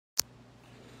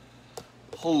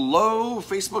Hello,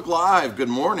 Facebook Live. Good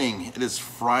morning. It is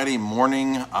Friday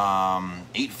morning,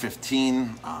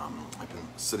 8:15. I've been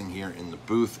sitting here in the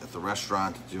booth at the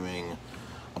restaurant doing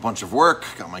a bunch of work.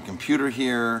 Got my computer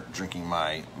here, drinking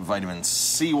my vitamin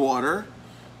C water.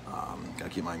 Got to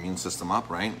keep my immune system up,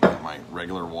 right? Got my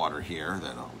regular water here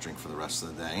that I'll drink for the rest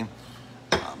of the day.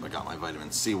 I got my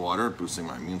vitamin C water, boosting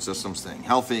my immune system, staying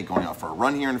healthy, going out for a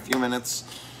run here in a few minutes.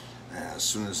 As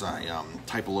soon as I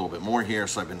type a little bit more here.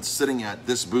 So I've been sitting at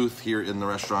this booth here in the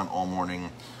restaurant all morning,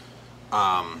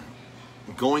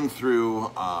 going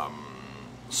through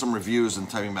some reviews and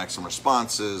typing back some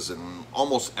responses, and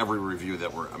almost every review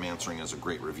that I'm answering is a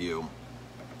great review.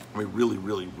 We really,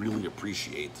 really, really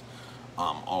appreciate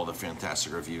all the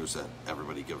fantastic reviews that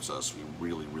everybody gives us. We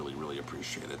really, really, really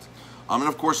appreciate it. And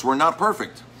of course, we're not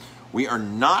perfect. We are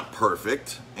not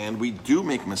perfect, and we do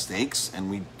make mistakes, and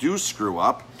we do screw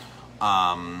up.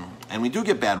 And we do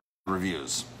get bad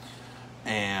reviews,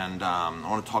 and I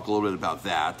want to talk a little bit about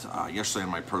that. Yesterday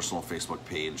on my personal Facebook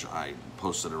page, I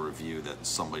posted a review that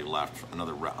somebody left.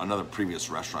 Another previous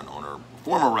restaurant owner,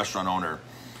 former restaurant owner,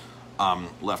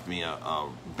 left me a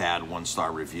bad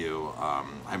one-star review. I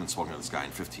haven't spoken to this guy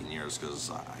in 15 years because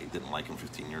I didn't like him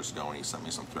 15 years ago, and he sent me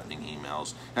some threatening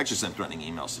emails. He actually sent threatening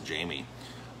emails to Jamie,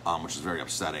 which is very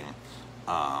upsetting.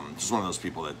 Just one of those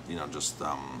people that, you know, just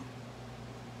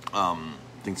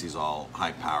thinks he's all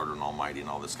high-powered and almighty and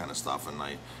all this kind of stuff, and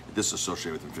I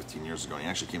disassociated with him 15 years ago, and he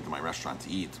actually came to my restaurant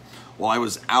to eat. While I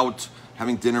was out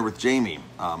having dinner with Jamie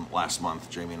last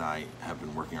month. Jamie and I have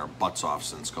been working our butts off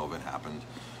since COVID happened,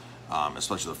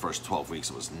 especially the first 12 weeks.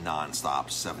 It was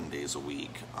non-stop, 7 days a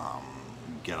week.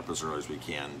 Get up as early as we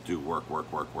can, do work,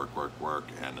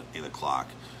 and at 8 o'clock,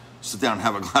 sit down and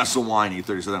have a glass of wine,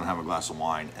 8:30, sit down and have a glass of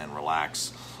wine and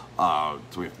relax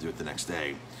till we have to do it the next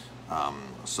day.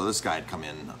 So this guy had come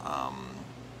in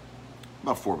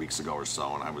about 4 weeks ago or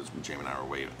so, and Jamie and I were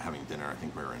away having dinner. I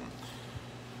think we were in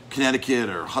Connecticut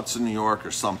or Hudson, New York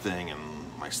or something, and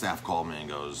my staff called me and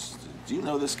goes, "Do you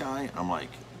know this guy?" And I'm like,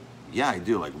 "Yeah, I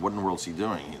do. Like, what in the world is he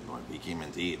doing?" He came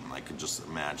in to eat, and I could just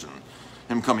imagine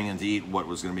him coming in to eat what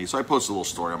was going to be. So I posted a little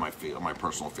story on my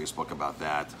personal Facebook about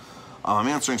that. I'm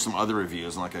answering some other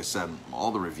reviews, and like I said,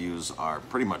 all the reviews are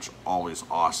pretty much always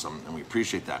awesome, and we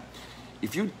appreciate that.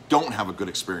 If you don't have a good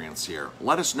experience here,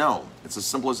 let us know. It's as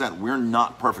simple as that. We're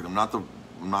not perfect. I'm not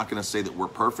going to say that we're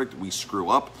perfect. We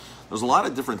screw up. There's a lot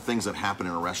of different things that happen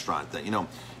in a restaurant that, you know,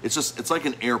 it's like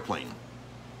an airplane.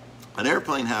 An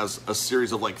airplane has a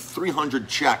series of like 300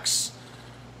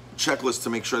 checklists to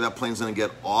make sure that plane's going to get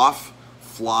off,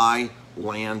 fly,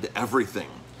 land,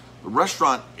 everything. The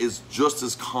restaurant is just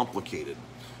as complicated.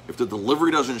 If the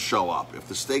delivery doesn't show up, if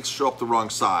the steaks show up the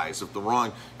wrong size, if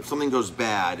something goes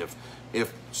bad, if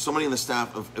somebody in the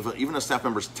staff, if even a staff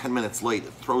member's 10 minutes late,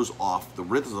 it throws off the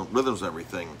rhythms of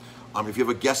everything. If you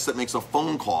have a guest that makes a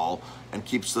phone call and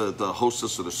keeps the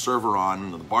hostess or the server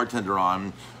on, or the bartender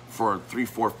on for 3,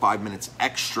 4, 5 minutes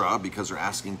extra because they're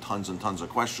asking tons and tons of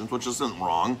questions, which isn't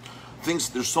wrong.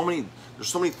 There's so many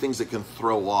things that can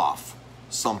throw off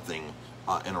something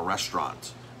in a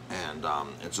restaurant, and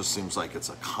it just seems like it's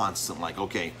a constant, like,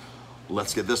 okay,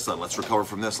 let's get this done, let's recover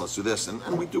from this, let's do this,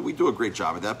 and we do a great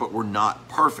job at that, but we're not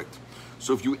perfect.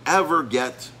 So if you ever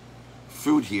get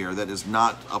food here that is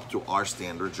not up to our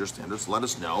standards, your standards, let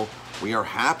us know. We are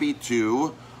happy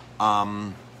to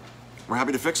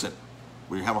fix it.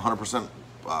 We have 100%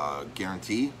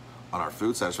 guarantee on our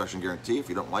food, satisfaction guarantee. If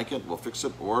you don't like it, we'll fix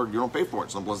it, or you don't pay for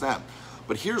it. Simple as that.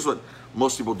 But here's what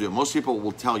most people do. Most people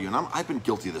will tell you, and I've been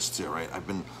guilty of this too, right?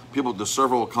 The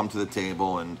server will come to the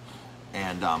table and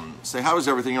say, "How is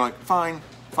everything?" You're like, "Fine,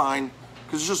 fine,"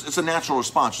 because it's a natural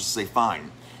response just to say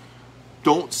fine.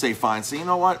 Don't say fine. Say, "You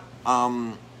know what?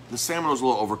 The salmon was a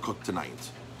little overcooked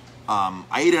tonight. I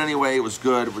ate it anyway. It was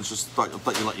good. It was just thought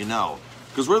you let you know."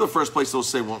 Because we're the first place they'll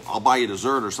say, "Well, I'll buy you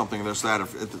dessert or something." This, that.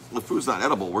 If the food's not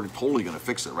edible, we're totally going to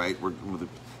fix it, right?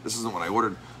 This isn't what I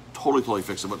ordered. Totally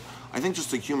fix it. But I think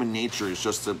just the human nature is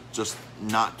just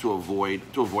to avoid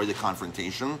the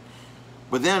confrontation.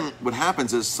 But then what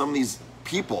happens is some of these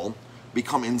people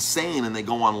become insane, and they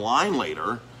go online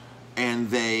later and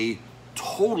they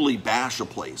totally bash a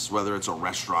place, whether it's a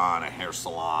restaurant, a hair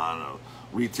salon,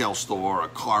 a retail store, a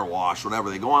car wash, whatever.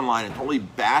 They go online and totally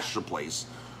bash a place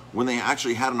when they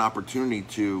actually had an opportunity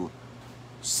to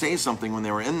say something when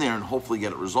they were in there and hopefully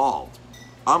get it resolved.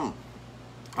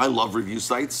 I love review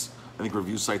sites. I think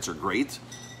review sites are great.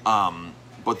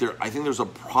 But I think there's a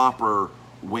proper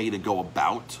way to go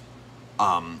about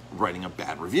writing a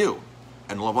bad review.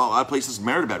 And a lot of places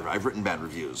merit a bad review. I've written bad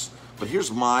reviews. But here's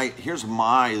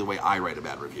the way I write a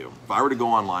bad review. If I were to go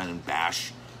online and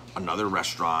bash another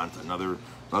restaurant,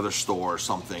 another store,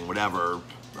 something, whatever,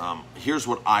 here's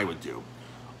what I would do.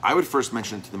 I would first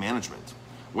mention it to the management.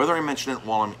 Whether I mention it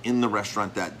while I'm in the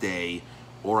restaurant that day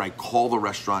or I call the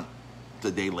restaurant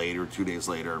the day later, 2 days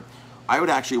later, I would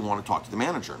actually want to talk to the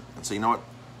manager and say, you know what,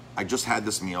 I just had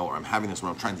this meal, or I'm having this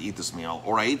meal, I'm trying to eat this meal,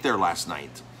 or I ate there last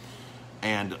night,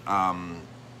 and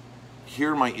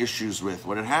here are my issues with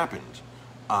what had happened.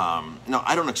 No,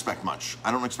 I don't expect much.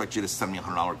 I don't expect you to send me a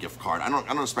 $100 gift card. I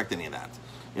don't expect any of that.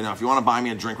 You know, if you want to buy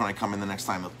me a drink when I come in the next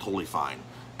time, that's totally fine.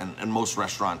 And most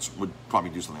restaurants would probably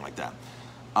do something like that.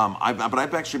 But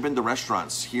I've actually been to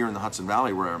restaurants here in the Hudson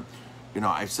Valley where, you know,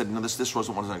 I said, no, this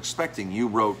wasn't what I was expecting. You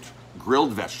wrote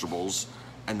grilled vegetables,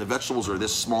 and the vegetables are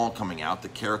this small coming out. The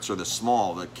carrots are this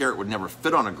small. The carrot would never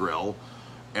fit on a grill.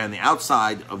 And the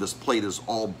outside of this plate is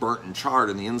all burnt and charred,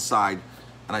 and the inside,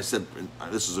 and I said,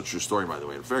 this is a true story, by the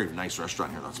way, a very nice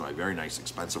restaurant here. That's a very nice,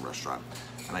 expensive restaurant.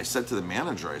 And I said to the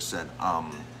manager, I said,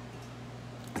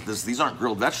 these aren't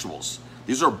grilled vegetables.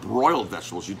 These are broiled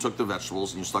vegetables. You took the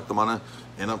vegetables and you stuck them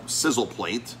in a sizzle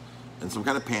plate in some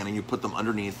kind of pan, and you put them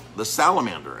underneath the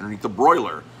salamander, underneath the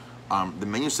broiler. The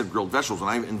menu said grilled vegetables. When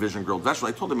I envisioned grilled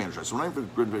vegetables, I told the manager, I said, when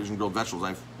I envision grilled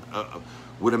vegetables, I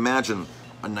would imagine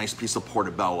a nice piece of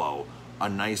portobello, a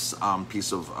nice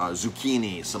piece of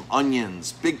zucchini, some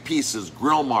onions, big pieces,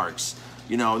 grill marks,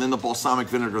 you know, and then the balsamic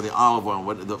vinegar, the olive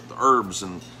oil, the herbs,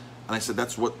 and I said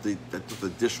that's what the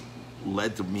dish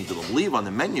led to me to believe on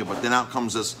the menu. But then out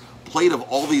comes this plate of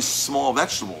all these small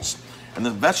vegetables, and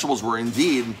the vegetables were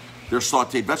indeed their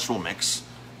sautéed vegetable mix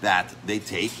that they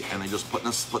take and they just put in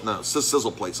a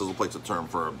sizzle plate. Sizzle plate's a term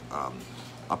for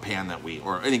a pan that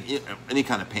or any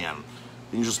kind of pan.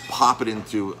 And you just pop it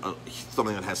into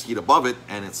something that has heat above it,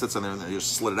 and it sits on there, and then you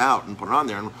just slit it out and put it on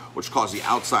there, which caused the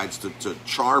outsides to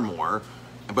char more.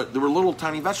 But there were little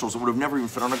tiny vegetables that would have never even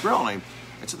fit on a grill. And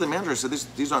I said to the manager, I said,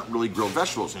 these aren't really grilled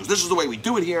vegetables. He goes, this is the way we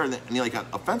do it here. And he like got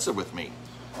offensive with me.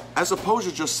 As opposed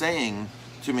to just saying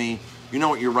to me, you know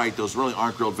what, you're right, those really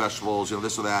aren't grilled vegetables, you know,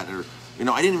 this or that. Or, you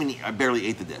know, I barely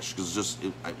ate the dish because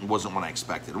it wasn't what I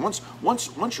expected. And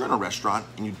once you're in a restaurant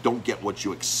and you don't get what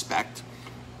you expect,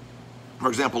 for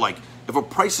example, like if a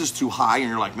price is too high and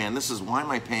you're like, man, why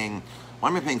am I paying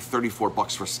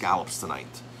 $34 for scallops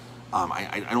tonight?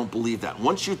 I don't believe that.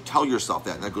 Once you tell yourself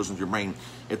that, and that goes into your brain,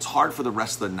 it's hard for the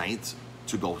rest of the night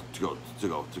to go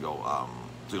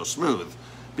smooth,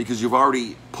 because you've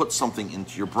already put something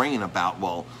into your brain about,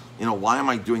 well, you know, why am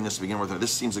I doing this to begin with? Or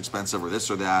this seems expensive, or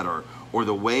this or that, or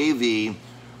the way the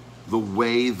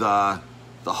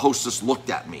hostess looked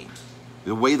at me,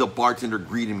 the way the bartender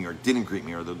greeted me or didn't greet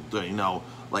me, or you know,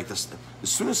 like this. As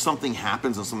soon as something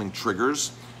happens and something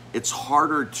triggers, it's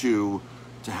harder to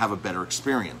have a better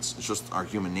experience. It's just our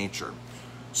human nature.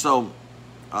 So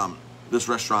this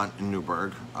restaurant in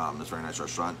Newburgh, this very nice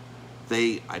restaurant,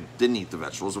 I didn't eat the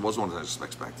vegetables. It wasn't what I was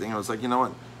expecting. I was like, you know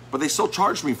what? But they still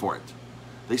charged me for it.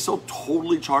 They still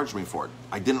totally charged me for it.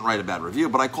 I didn't write a bad review,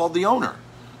 but I called the owner.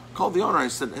 I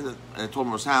said, and I told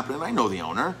him what was happening. I know the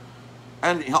owner.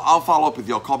 And I'll follow up with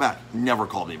you. I'll call back. Never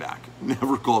called me back.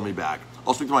 Never called me back.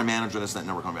 I'll speak to my manager, this and that,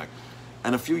 never called me back.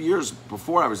 And a few years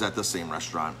before, I was at the same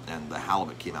restaurant, and the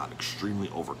halibut came out extremely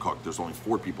overcooked. There's only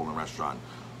 4 people in the restaurant,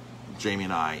 Jamie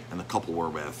and I, and the couple we're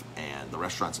with, and the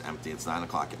restaurant's empty. It's 9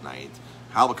 o'clock at night.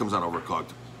 Halibut comes out overcooked.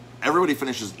 Everybody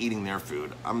finishes eating their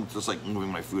food. I'm just like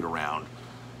moving my food around.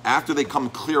 After they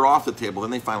come clear off the table, then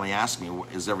they finally ask me,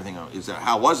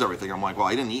 how was everything? I'm like, well,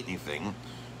 I didn't eat anything.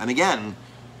 And again,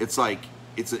 it's like,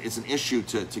 it's an issue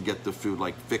to get the food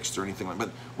like fixed or anything like that.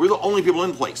 But we're the only people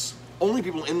in place. Only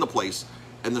people in the place,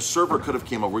 and the server could have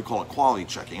came over. We call it quality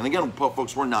checking. And again,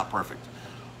 folks, we're not perfect.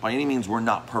 By any means, we're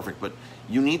not perfect, but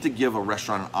you need to give a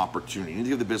restaurant an opportunity. You need to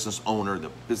give the business owner,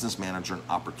 the business manager an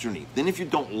opportunity. Then if you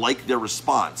don't like their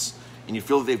response and you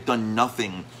feel that they've done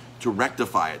nothing to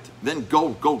rectify it, then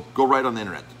go right on the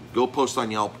internet. Go post on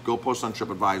Yelp, go post on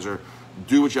TripAdvisor,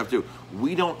 do what you have to do.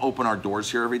 We don't open our doors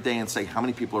here every day and say, how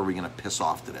many people are we gonna piss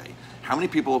off today? How many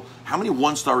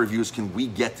 1-star reviews can we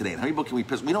get today? And how many people can we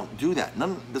piss? We don't do that.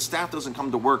 The staff doesn't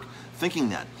come to work thinking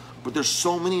that. But there's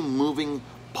so many moving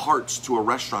parts to a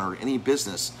restaurant or any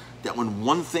business that when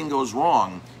one thing goes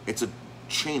wrong, it's a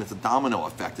chain, it's a domino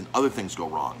effect, and other things go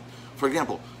wrong. For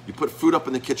example, you put food up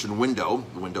in the kitchen window,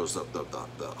 the window's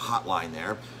the hot line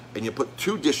there, and you put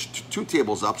two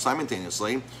tables up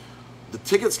simultaneously. The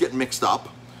tickets get mixed up,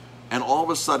 and all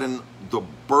of a sudden the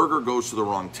burger goes to the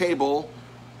wrong table,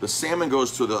 the salmon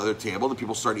goes to the other table, the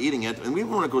people start eating it, and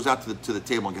even when it goes out to the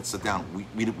table and gets sit down,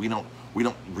 we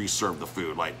don't reserve the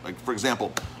food. Like for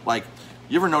example, like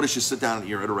you ever notice you sit down,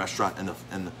 you're at a restaurant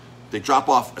and they drop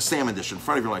off a salmon dish in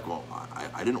front of you, like, well,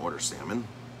 I didn't order salmon.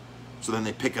 So then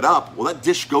they pick it up. Well, that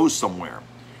dish goes somewhere.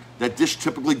 That dish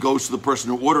typically goes to the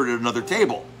person who ordered at another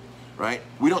table, right?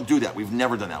 We don't do that. We've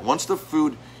never done that. Once the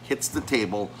food hits the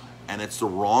table and it's the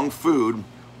wrong food,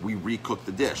 we recook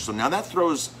the dish. So now that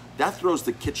throws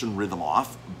the kitchen rhythm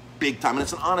off big time, and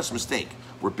it's an honest mistake.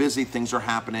 We're busy, things are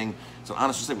happening. It's an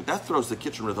honest mistake, but that throws the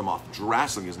kitchen rhythm off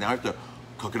drastically, because now you have to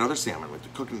cook another salmon.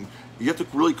 You have to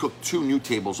really cook 2 new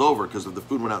tables over, because if the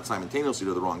food went out simultaneously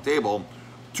to the wrong table,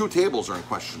 2 tables are in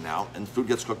question now, and food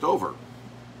gets cooked over.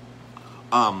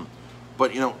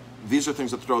 But these are things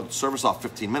that throw the service off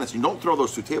 15 minutes. You don't throw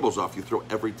those 2 tables off, you throw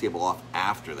every table off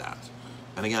after that.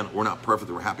 And again, we're not perfect,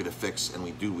 we're happy to fix, and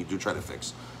we do try to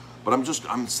fix. But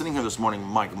I'm sitting here this morning,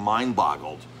 Mike,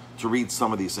 mind-boggled to read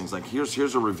some of these things. Like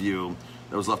here's a review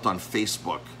that was left on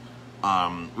Facebook.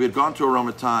 We had gone to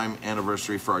Aroma Time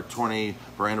anniversary for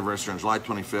our anniversary on July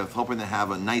 25th, hoping to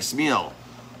have a nice meal.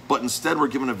 But instead we're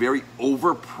given a very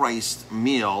overpriced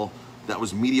meal that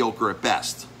was mediocre at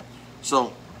best.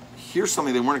 So here's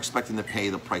something they weren't expecting to pay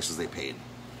the prices they paid.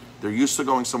 They're used to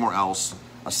going somewhere else.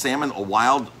 A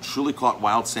truly caught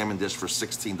wild salmon dish for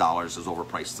 $16 is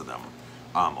overpriced to them.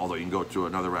 Although you can go to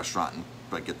another restaurant and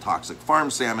get toxic farm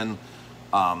salmon,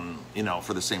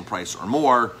 for the same price or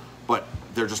more, but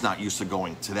they're just not used to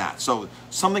going to that. So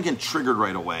something get triggered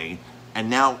right away, and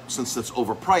now since it's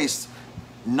overpriced,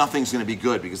 nothing's gonna be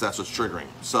good because that's what's triggering.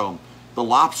 So the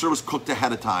lobster was cooked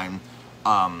ahead of time.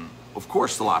 Of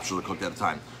course the lobsters are cooked ahead of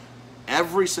time.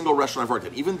 Every single restaurant I've worked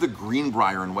at, even the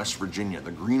Greenbrier in West Virginia,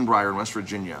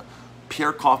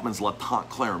 Pierre Kaufman's La Tante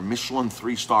Claire, Michelin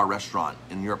 3-star restaurant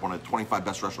in Europe, one of the 25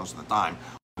 best restaurants at the time,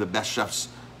 the best chefs,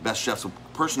 a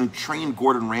person who trained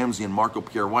Gordon Ramsay and Marco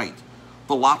Pierre White.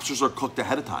 The lobsters are cooked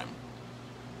ahead of time.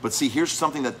 But see, here's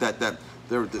something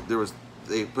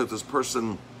this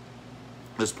person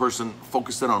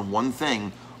focused in on one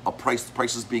thing,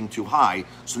 prices being too high.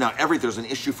 So now there's an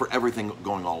issue for everything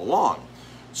going all along.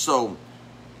 So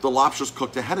the lobster's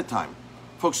cooked ahead of time.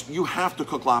 Folks, you have to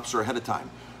cook lobster ahead of time.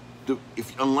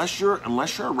 Unless you're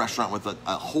a restaurant with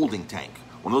a holding tank,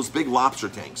 one of those big lobster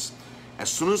tanks, as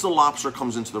soon as the lobster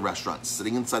comes into the restaurant,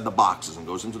 sitting inside the boxes and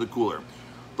goes into the cooler,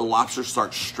 the lobster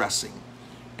starts stressing.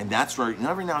 And that's where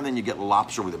every now and then you get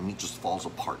lobster where the meat just falls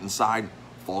apart inside,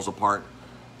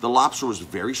 The lobster was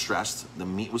very stressed. The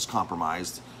meat was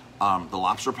compromised. The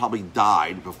lobster probably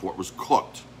died before it was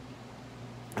cooked.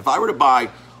 If I were to buy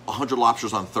 100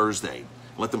 lobsters on Thursday,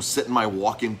 let them sit in my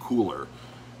walk-in cooler,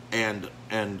 and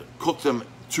cook them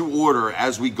to order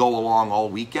as we go along all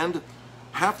weekend,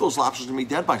 half those lobsters are gonna be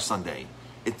dead by Sunday.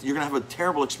 You're gonna have a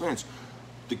terrible experience.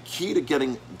 The key to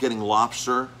getting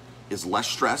lobster is less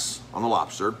stress on the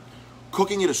lobster,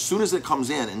 cooking it as soon as it comes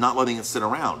in and not letting it sit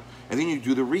around. And then you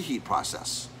do the reheat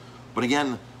process. But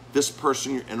again, this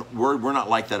person, and we're not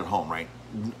like that at home, right?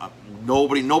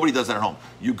 Nobody does that at home.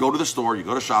 You go to the store, you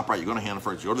go to ShopRite, you go to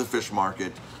Hannaford's, you go to the fish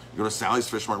market, you go to Sally's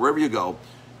Fish Market, wherever you go,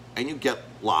 and you get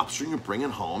lobster and you bring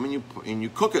it home and you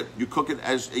cook it. You cook it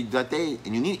that day,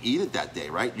 and you need to eat it that day,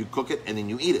 right? You cook it and then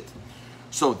you eat it.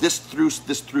 So this threw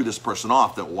this person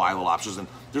off, that why the lobsters, and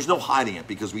there's no hiding it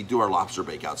because we do our lobster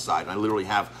bake outside, and I literally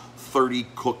have 30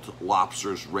 cooked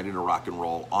lobsters ready to rock and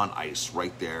roll on ice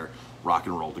right there, rock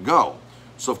and roll to go.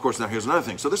 So of course, now here's another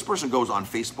thing. So this person goes on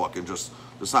Facebook and just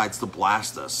decides to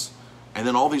blast us. And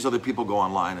then all these other people go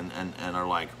online and are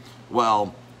like,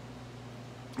 well,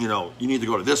 you need to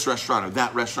go to this restaurant or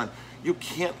that restaurant. You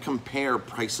can't compare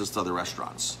prices to other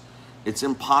restaurants. It's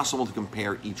impossible to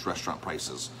compare each restaurant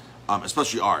prices,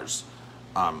 especially ours.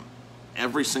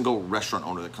 Every single restaurant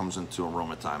owner that comes into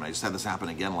Aroma Time, I just had this happen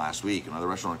again last week. Another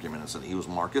restaurant owner came in and said,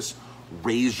 Marcus,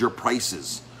 raise your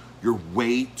prices. You're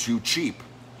way too cheap.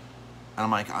 And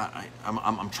I'm like,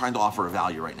 I'm trying to offer a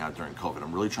value right now during COVID.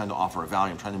 I'm really trying to offer a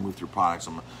value. I'm trying to move through products.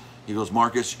 He goes,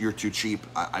 Marcus, you're too cheap.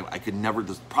 I could never,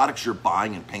 the products you're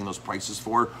buying and paying those prices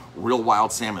for, real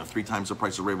wild salmon, 3 times the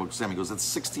price of rainbow salmon. He goes, that's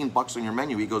 $16 on your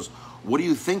menu. He goes, what are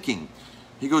you thinking?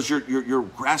 He goes, your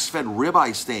grass-fed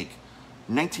ribeye steak,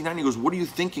 $19.90. He goes, what are you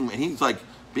thinking? And he's like,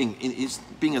 being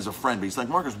as a friend, but he's like,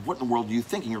 Marcus, what in the world are you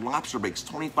thinking? Your lobster bake's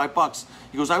 $25.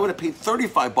 He goes, I would have paid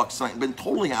 $35 tonight and been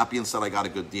totally happy and said I got a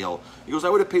good deal. He goes, I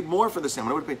would have paid more for the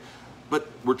salmon. I would have paid,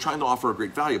 but we're trying to offer a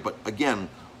great value. But again,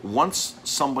 once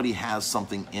somebody has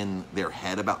something in their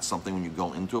head about something when you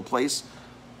go into a place,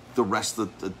 the rest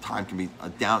of the time can be a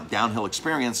downhill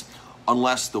experience,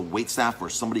 unless the wait staff or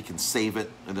somebody can save it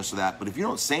and this or that. But if you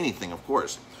don't say anything, of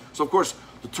course. So of course,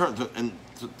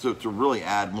 to really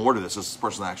add more to this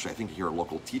person actually, I think you're a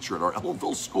local teacher at our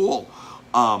Ellenville school.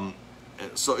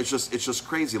 So it's just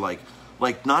crazy.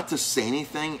 Like not to say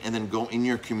anything and then go in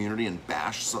your community and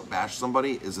bash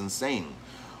somebody is insane.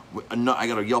 I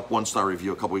got a Yelp 1-star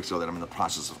review a couple weeks ago that I'm in the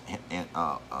process of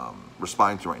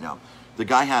responding to right now. The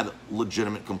guy had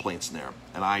legitimate complaints in there,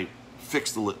 and I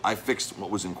fixed what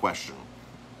was in question.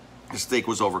 His steak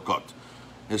was overcooked.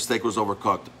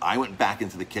 I went back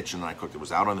into the kitchen and I cooked it. It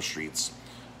was out on the streets.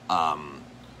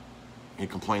 He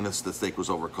complained that the steak was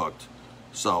overcooked.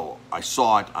 So I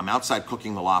saw it. I'm outside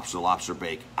cooking the lobster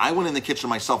bake. I went in the kitchen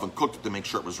myself and cooked it to make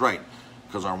sure it was right,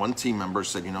 because our one team member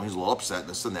said, he's a little upset,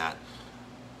 this and that.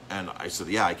 And I said,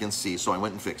 yeah, I can see. So I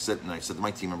went and fixed it. And I said to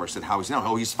my team member, I said, how is he now?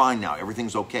 Oh, he's fine now.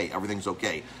 Everything's okay.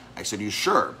 I said, are you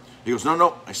sure? He goes,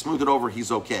 no. I smoothed it over.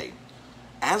 He's okay.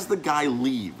 As the guy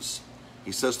leaves,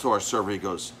 he says to our server, he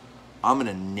goes, I'm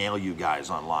going to nail you guys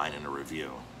online in a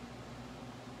review.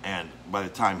 And by the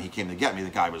time he came to get me, the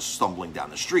guy was stumbling down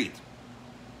the street.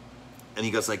 And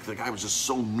he goes, the guy was just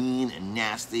so mean and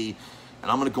nasty. And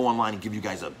I'm going to go online and give you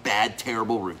guys a bad,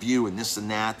 terrible review and this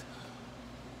and that.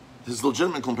 His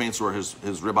legitimate complaints were his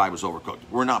ribeye was overcooked.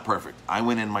 We're not perfect. I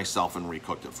went in myself and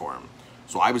recooked it for him.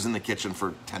 So I was in the kitchen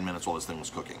for 10 minutes while this thing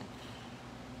was cooking.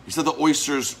 He said the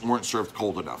oysters weren't served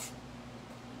cold enough.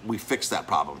 We fixed that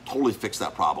problem, totally fixed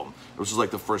that problem. It was just like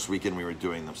the first weekend we were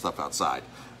doing them stuff outside.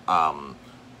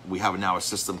 We have now a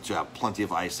system to have plenty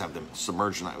of ice, have them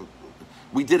submerged.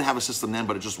 We did have a system then,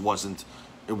 but it just wasn't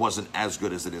as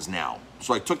good as it is now.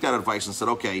 So I took that advice and said,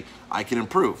 okay, I can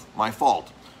improve. My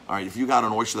fault. All right, if you got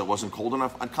an oyster that wasn't cold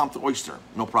enough, I'd comp the oyster,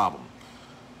 no problem.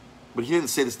 But he didn't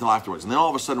say this until afterwards. And then all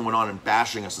of a sudden went on and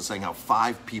bashing us and saying how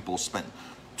 5 people spent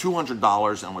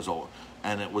 $200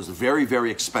 and it was very,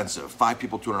 very expensive. 5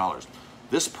 people, $200.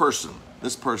 This person,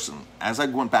 as I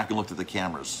went back and looked at the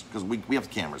cameras, because we have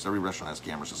cameras, every restaurant has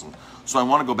camera system. So I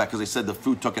want to go back, because they said the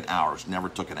food took an hour. It never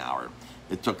took an hour.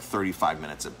 It took 35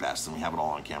 minutes at best, and we have it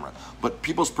all on camera. But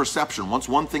people's perception, once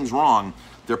one thing's wrong,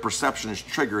 their perception is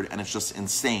triggered, and it's just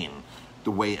insane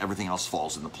the way everything else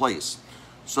falls into place.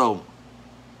 So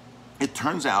it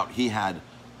turns out he had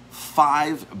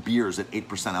 5 beers at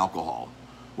 8% alcohol.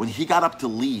 When he got up to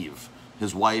leave,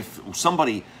 his wife,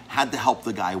 somebody had to help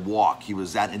the guy walk. He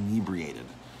was that inebriated.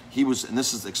 And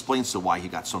this explains to why he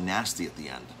got so nasty at the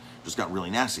end. Just got really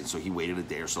nasty. So he waited a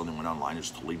day or so and then went online and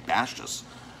just totally bashed us.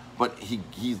 But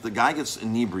the guy gets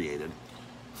inebriated.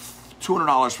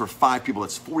 $200 for 5 people,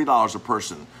 that's $40 a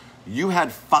person. You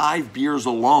had 5 beers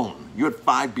alone.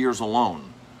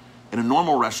 In a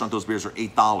normal restaurant, those beers are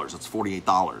 $8. That's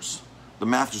 $48. The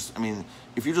math just,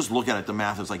 if you just look at it, the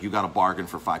math is like you got a bargain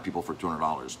for 5 people for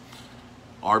 $200.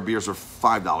 Our beers are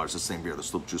 $5, the same beer, the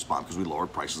Sloop Juice Bomb, because we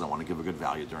lowered prices. I want to give a good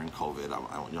value during COVID.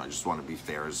 I just want to be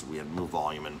fair as we had move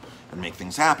volume and make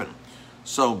things happen.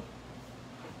 So,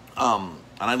 and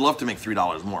I'd love to make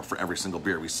 $3 more for every single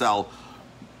beer. We sell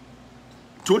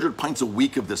 200 pints a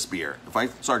week of this beer. If I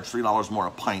charge $3 more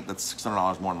a pint, that's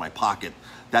 $600 more in my pocket.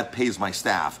 That pays my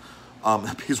staff.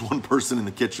 That pays one person in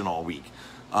the kitchen all week.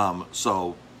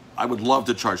 So I would love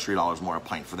to charge $3 more a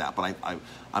pint for that, but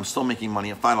I'm still making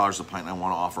money at $5 a pint, and I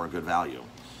want to offer a good value.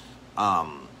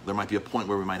 There might be a point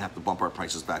where we might have to bump our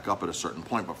prices back up at a certain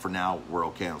point, but for now, we're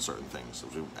okay on certain things.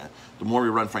 The more we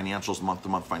run financials,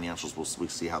 month-to-month financials, we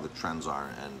see how the trends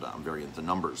are, and I'm very into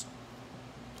numbers.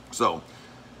 So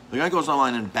the guy goes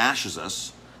online and bashes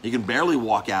us. He can barely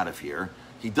walk out of here.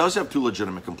 He does have 2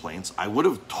 legitimate complaints. I would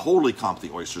have totally comped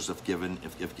the oysters if given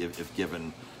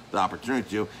the opportunity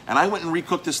to, and I went and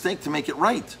recooked the steak to make it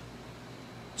right.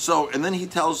 So, and then he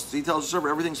tells the server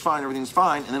everything's fine,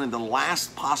 and then in the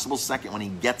last possible second when he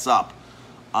gets up,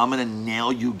 I'm gonna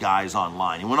nail you guys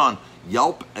online. He went on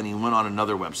Yelp and he went on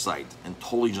another website and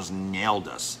totally just nailed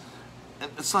us.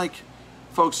 And it's like,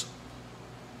 folks,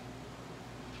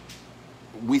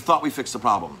 we thought we fixed the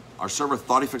problem. Our server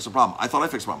thought he fixed the problem. I thought I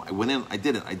fixed the problem. I went in, I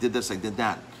did it, I did this, I did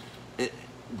that.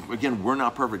 Again, we're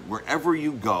not perfect. Wherever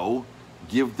you go,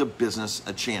 give the business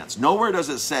a chance. Nowhere does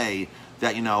it say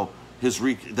that,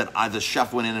 the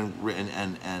chef went in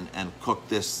and cooked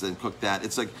this and cooked that.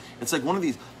 It's like one of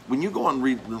these, when you go and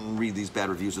read these bad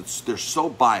reviews, they're so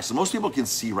biased, and most people can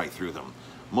see right through them.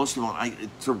 Most people,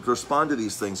 to respond to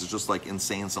these things is just like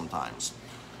insane sometimes.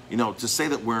 To say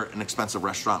that we're an expensive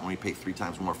restaurant and we pay 3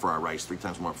 times more for our rice, 3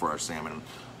 times more for our salmon,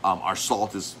 our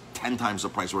salt is 10 times the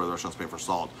price where the restaurants pay for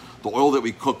salt. The oil that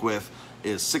we cook with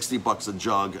is $60 a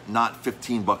jug, not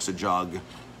 $15 a jug.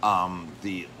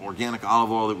 The organic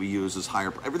olive oil that we use is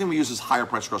higher. Everything we use is higher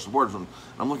price across the board. And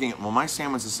I'm looking at, well, my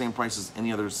salmon's the same price as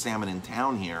any other salmon in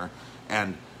town here,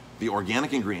 and the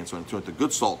organic ingredients went into it, the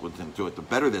good salt went into it, the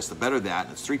better this, the better that,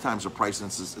 and it's 3 times the price, and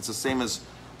it's the same as.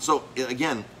 So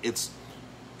again,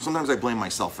 sometimes I blame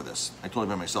myself for this. I totally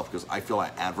blame myself because I feel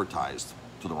I advertised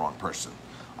to the wrong person.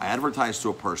 I advertised to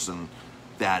a person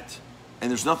that,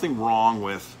 and there's nothing wrong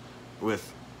with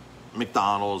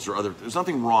McDonald's or other. There's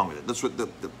nothing wrong with it.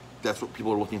 That's what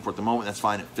people are looking for at the moment. That's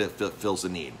fine. It fills the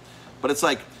need. But it's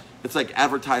like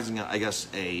advertising, I guess,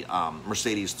 a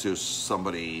Mercedes to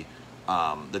somebody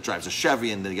that drives a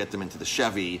Chevy, and then get them into the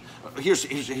Chevy. Here's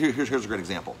a great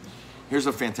example. Here's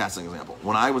a fantastic example.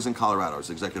 When I was in Colorado, I was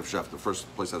executive chef. The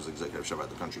first place I was executive chef at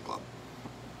the country club.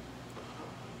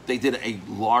 They did a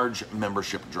large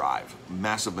membership drive,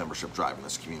 massive membership drive in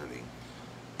this community.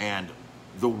 And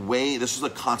the way, this was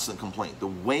a constant complaint, the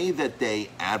way that they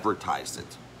advertised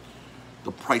it,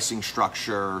 the pricing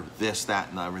structure, this, that,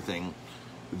 and everything,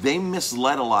 they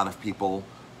misled a lot of people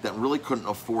that really couldn't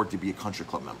afford to be a country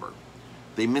club member.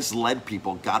 They misled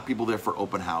people, got people there for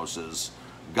open houses,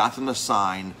 got them to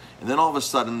sign, and then all of a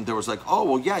sudden there was like, oh,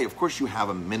 well, yeah, of course you have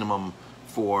a minimum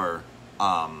for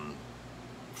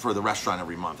the restaurant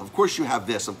every month. Of course you have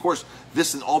this. Of course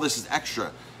this and all this is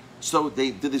extra. So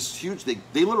they did this huge, they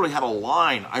literally had a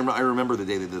line. I remember the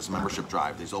day they did this membership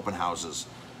drive, these open houses,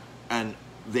 and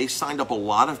they signed up a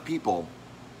lot of people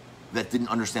that didn't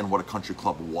understand what a country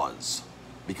club was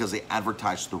because they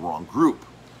advertised the wrong group.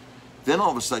 Then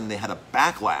all of a sudden they had a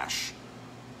backlash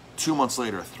 2 months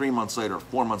later, 3 months later,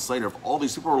 4 months later, of all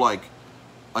these people were like,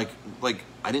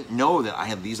 I didn't know that I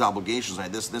had these obligations, I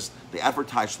had this. They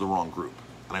advertised to the wrong group.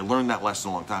 And I learned that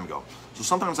lesson a long time ago. So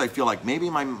sometimes I feel like maybe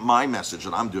my message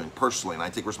that I'm doing personally, and I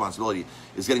take responsibility,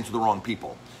 is getting to the wrong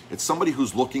people. It's somebody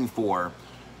who's looking for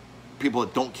people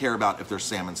that don't care about if their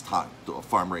salmon's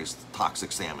farm-raised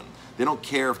toxic salmon. They don't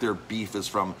care if their beef is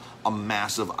from a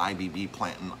massive IBB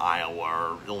plant in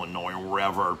Iowa or Illinois or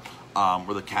wherever,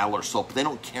 where the cattle are sold. But they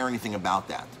don't care anything about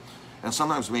that. And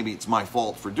sometimes maybe it's my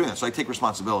fault for doing that. So I take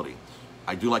responsibility.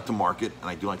 I do like to market, and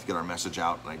I do like to get our message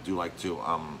out, and I do like to...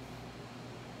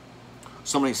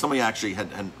 Somebody actually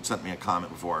had sent me a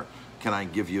comment before. Can I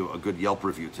give you a good Yelp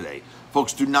review today?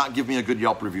 Folks, do not give me a good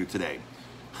Yelp review today.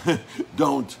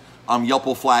 Don't. Yelp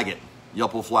will flag it.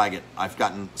 Yelp will flag it. I've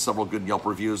gotten several good Yelp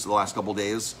reviews the last couple of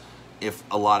days. If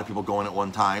a lot of people go in at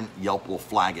one time, Yelp will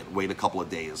flag it. Wait a couple of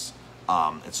days.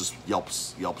 It's just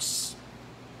Yelp's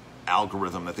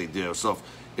algorithm that they do. So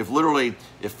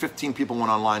if 15 people went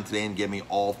online today and gave me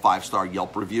all 5-star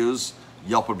Yelp reviews,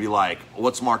 Yelp would be like,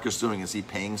 what's Marcus doing? Is he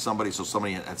paying somebody? So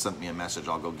somebody had sent me a message.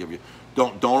 I'll go give you.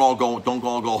 Don't all go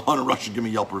on a rush and give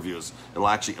me Yelp reviews. It'll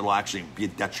actually be a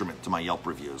detriment to my Yelp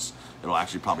reviews. It'll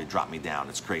actually probably drop me down.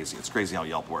 It's crazy. It's crazy how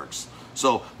Yelp works.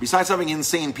 So besides having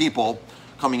insane people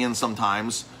coming in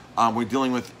sometimes, we're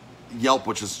dealing with Yelp,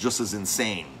 which is just as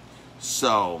insane.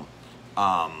 So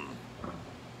I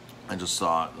just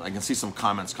saw, I can see some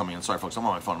comments coming in. Sorry, folks, I'm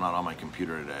on my phone. I'm not on my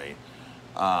computer today.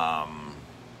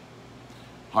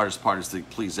 Hardest part is to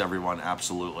please everyone,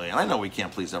 absolutely. And I know we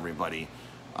can't please everybody,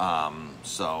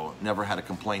 so never had a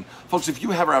complaint. Folks, if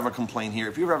you ever have a complaint here,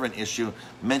 if you ever have an issue,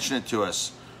 mention it to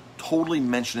us. Totally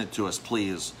mention it to us,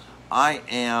 please. I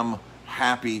am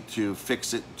happy to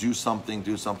fix it, do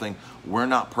something. We're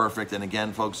not perfect. And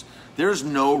again, folks, there's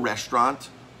no restaurant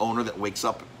owner that wakes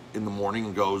up in the morning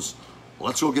and goes,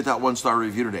 let's go get that 1-star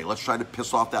review today. Let's try to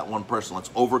piss off that one person. Let's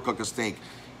overcook a steak.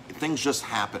 Things just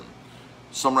happen.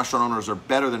 Some restaurant owners are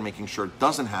better than making sure it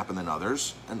doesn't happen than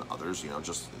others, and others,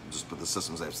 just put the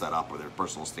systems they've set up or their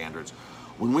personal standards.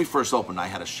 When we first opened, I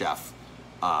had a chef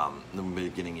in the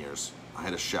beginning years. I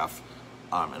had a chef,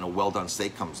 and a well-done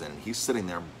steak comes in, and he's sitting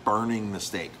there burning the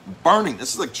steak. Burning!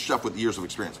 This is like a chef with years of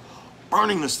experience.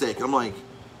 Burning the steak. And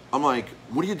I'm like,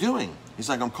 what are you doing? He's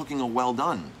like, I'm cooking a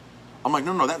well-done. I'm like,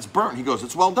 no, that's burnt. He goes,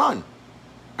 it's well done.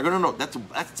 I go, no,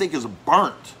 that steak is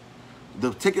burnt.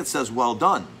 The ticket says well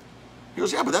done. He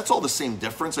goes, yeah, but that's all the same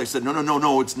difference. I said,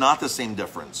 no, it's not the same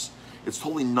difference. It's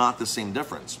totally not the same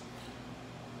difference.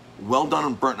 Well done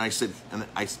and burnt. And I said, and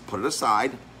I put it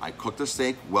aside. I cooked the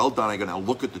steak, well done. I go, now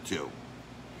look at the two.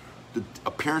 The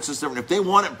appearance is different. If they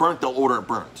want it burnt, they'll order it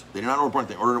burnt. They do not order burnt,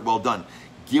 they order it well done.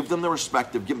 Give them the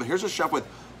respect of, here's a chef with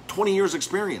 20 years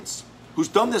experience who's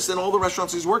done this in all the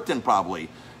restaurants he's worked in probably,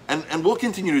 and will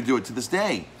continue to do it to this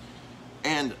day.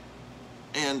 And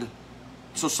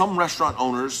so some restaurant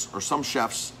owners or some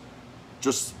chefs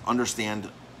just understand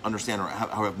or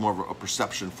have more of a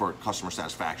perception for customer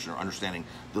satisfaction or understanding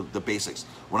the basics.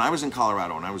 When I was in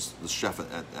Colorado and I was the chef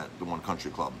at the one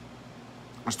country club,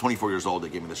 I was 24 years old. They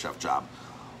gave me the chef job.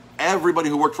 Everybody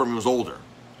who worked for me was older.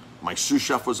 My sous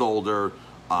chef was older.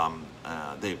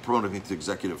 They promoted me to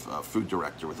executive food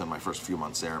director within my first few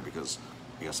months there because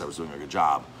I guess I was doing a good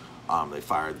job. They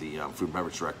fired the food and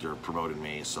beverage director, promoted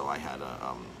me, so I had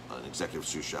an executive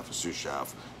sous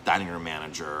chef, dining room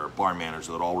manager, bar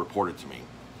manager that all reported to me.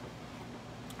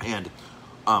 And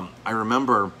I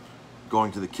remember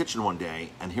going to the kitchen one day,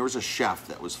 and here was a chef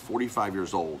that was 45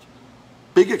 years old,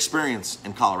 big experience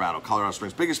in Colorado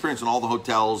Springs, big experience in all the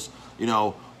hotels, you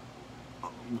know.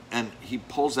 And he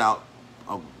pulls out,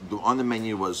 on the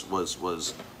menu was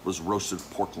roasted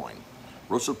pork loin.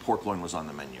 Roasted pork loin was on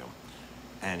the menu.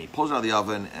 And he pulls it out of the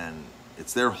oven, and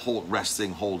it's there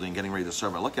resting, holding, getting ready to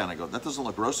serve. I look at it and I go, that doesn't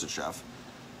look roasted, chef.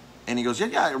 And he goes,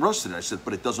 yeah, I roasted it. I said,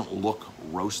 but it doesn't look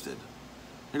roasted.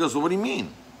 He goes, well, what do you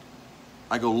mean?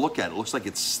 I go, look at it. It looks like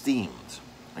it's steamed.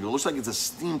 I go, it looks like it's a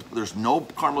steamed. There's no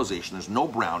caramelization. There's no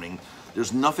browning.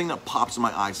 There's nothing that pops in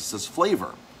my eyes that says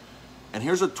flavor. And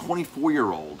here's a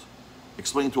 24-year-old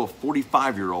explaining to a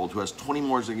 45-year-old who has 20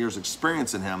 more years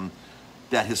experience in him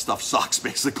that his stuff sucks,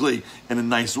 basically, in a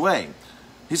nice way.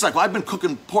 He's like, well, I've been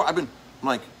cooking pork. I'm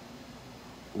like,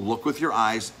 look with your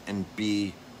eyes and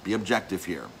be objective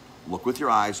here. Look with your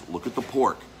eyes, look at the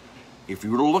pork. If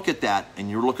you were to look at that and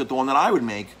you were to look at the one that I would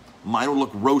make, mine would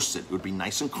look roasted. It would be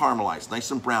nice and caramelized,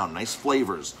 nice and brown, nice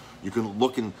flavors. You can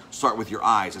look and start with your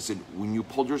eyes. I said, when you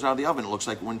pulled yours out of the oven, it looks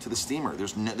like it went to the steamer.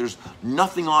 There's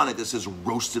nothing on it that says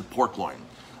roasted pork loin.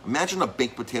 Imagine a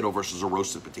baked potato versus a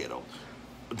roasted potato.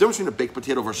 The difference between a baked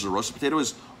potato versus a roasted potato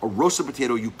is a roasted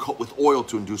potato you coat with oil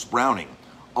to induce browning.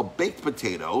 A baked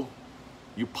potato,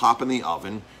 you pop in the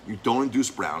oven, you don't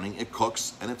induce browning, it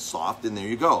cooks and it's soft, and there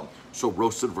you go. So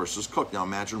roasted versus cooked. Now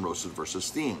imagine roasted versus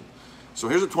steamed. So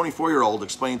here's a 24-year-old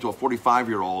explaining to a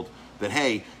 45-year-old that,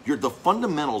 hey, the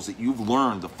fundamentals that you've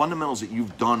learned, the fundamentals that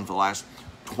you've done for the last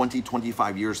 20,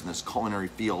 25 years in this culinary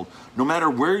field, no matter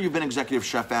where you've been executive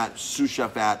chef at, sous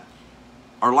chef at,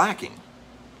 are lacking.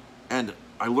 And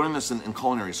I learned this in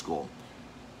culinary school.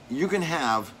 You can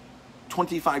have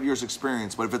 25 years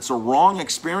experience, but if it's a wrong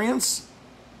experience,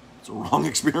 it's a wrong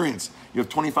experience. You have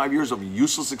 25 years of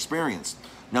useless experience.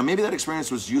 Now, maybe that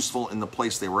experience was useful in the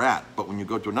place they were at, but when you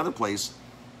go to another place,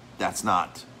 that's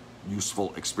not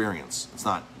useful experience. It's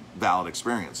not valid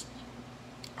experience.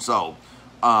 So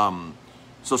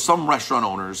some restaurant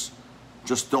owners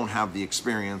just don't have the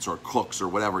experience, or cooks or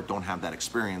whatever don't have that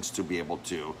experience to be able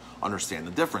to understand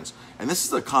the difference. And this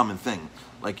is a common thing.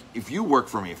 Like, if you work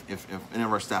for me, if any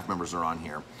of our staff members are on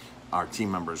here, our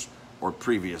team members or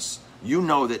previous, you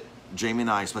know that Jamie and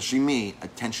I, especially me,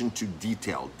 attention to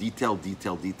detail.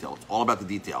 It's all about the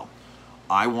detail.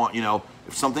 I want,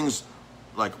 if something's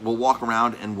like, we'll walk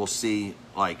around and we'll see,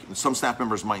 like, some staff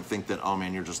members might think that, oh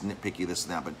man, you're just nitpicky, this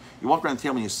and that, but you walk around the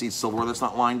table and you see silverware that's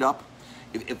not lined up.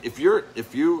 If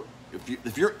you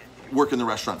work in the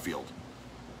restaurant field,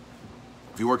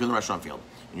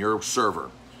 and you're a server,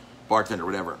 bartender,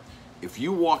 whatever, if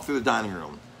you walk through the dining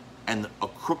room and a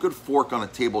crooked fork on a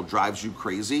table drives you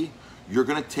crazy, you're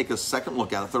going to take a second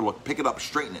look at it, third look, pick it up,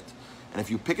 straighten it. And if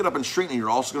you pick it up and straighten it, you're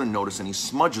also going to notice any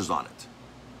smudges on it.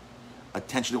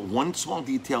 Attention to one small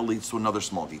detail leads to another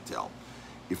small detail.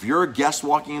 If you're a guest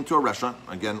walking into a restaurant,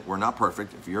 again, we're not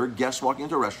perfect. If you're a guest walking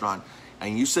into a restaurant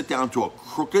and you sit down to a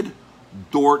crooked,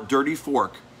 dirty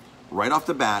fork right off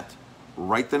the bat,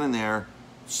 right then and there,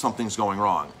 something's going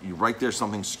wrong. You right there,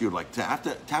 something's skewed. Like to have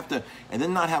to, and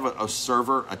then not have a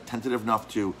server attentive enough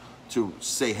to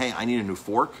say, hey, I need a new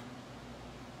fork.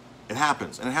 It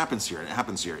happens, and it happens here.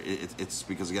 It's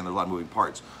because, again, there's a lot of moving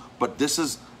parts. But this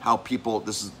is how people,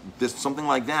 this something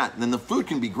like that, and then the food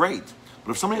can be great.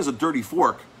 But if somebody has a dirty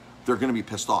fork, they're going to be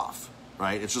pissed off,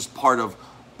 right? It's just part of,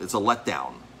 it's a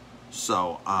letdown.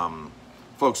 So,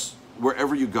 folks,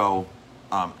 wherever you go,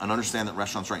 and understand that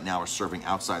restaurants right now are serving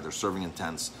outside. They're serving in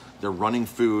tents. They're running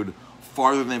food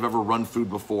farther than they've ever run food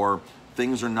before.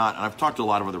 Things are not, and I've talked to a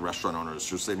lot of other restaurant owners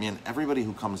who say, man, everybody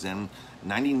who comes in,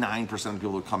 99% of the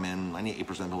people who come in, 98% of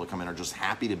the people who come in are just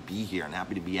happy to be here and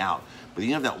happy to be out. But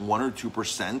you have that 1 or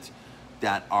 2%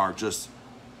 that are just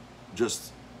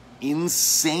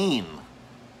insane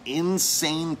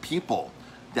people,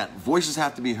 that voices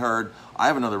have to be heard. I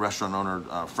have another restaurant owner,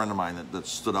 a friend of mine, that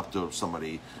stood up to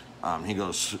somebody. He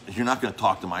goes, you're not going to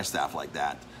talk to my staff like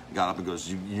that. He got up and goes,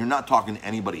 you're not talking to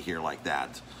anybody here like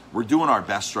that. We're doing our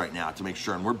best right now to make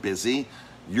sure, and we're busy.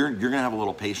 You're going to have a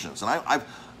little patience. And I've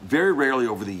very rarely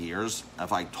over the years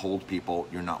have I told people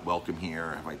you're not welcome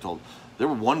here. There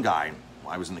were one guy,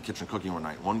 I was in the kitchen cooking one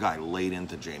night, one guy laid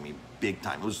into Jamie big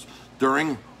time. It was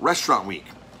during restaurant week,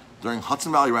 during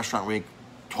Hudson Valley Restaurant Week,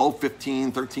 12,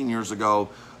 15, 13 years ago.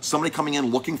 Somebody coming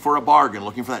in looking for a bargain,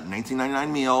 looking for that $19.99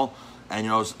 meal, and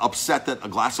is upset that a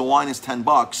glass of wine is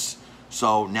 $10.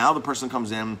 So now the person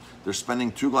comes in, they're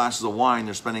spending 2 glasses of wine,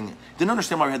 didn't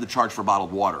understand why we had to charge for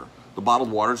bottled water. The bottled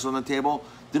water's on the table.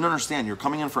 Didn't understand. You're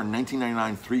coming in for a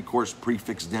 $19.99 3-course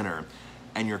prefix dinner,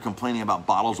 and you're complaining about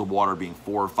bottles of water being $4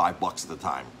 or $5 at the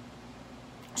time.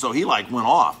 So he went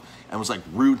off and was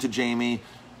rude to Jamie.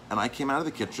 And I came out of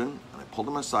the kitchen and I pulled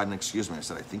him aside and excuse me. I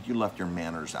said, I think you left your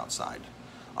manners outside.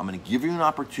 I'm going to give you an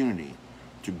opportunity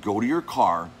to go to your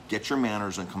car, get your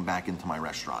manners, and come back into my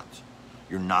restaurant.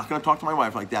 You're not going to talk to my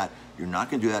wife like that. You're not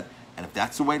going to do that. And if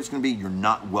that's the way it's going to be, you're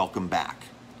not welcome back.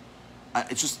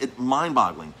 It's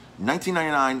mind-boggling.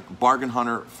 $19.99, bargain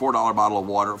hunter, $4 bottle of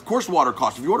water. Of course water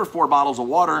costs. If you order 4 bottles of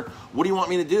water, what do you want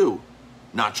me to do?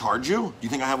 Not charge you? Do you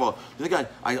think I have a, do you think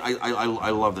I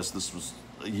love this. This was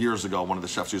years ago, one of the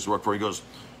chefs I used to work for. He goes,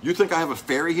 you think I have a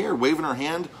fairy here waving her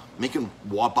hand, making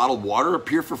bottled water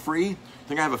appear for free? You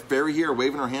think I have a fairy here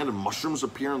waving her hand and mushrooms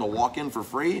appear in the walk-in for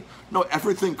free? No,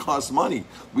 everything costs money.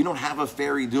 We don't have a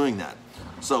fairy doing that.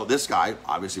 So this guy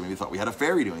obviously maybe thought we had a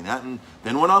fairy doing that, and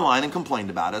then went online and complained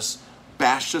about us,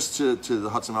 bashed us to the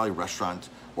Hudson Valley Restaurant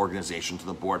Organization, to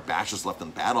the board, bashed us, left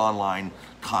them bad online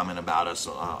comment about us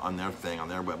on their thing, on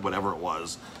their whatever it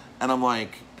was. And I'm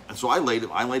like, and so I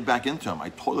laid back into him. I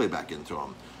totally laid back into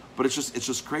him. But it's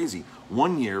just crazy.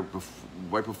 One year,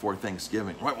 right before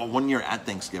Thanksgiving, one year at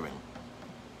Thanksgiving,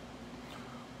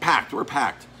 we're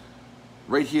packed.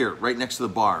 Right here, right next to the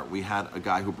bar, we had a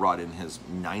guy who brought in his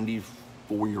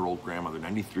 94-year-old grandmother,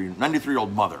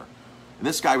 93-year-old mother. And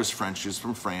this guy was French. He was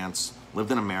from France,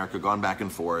 lived in America, gone back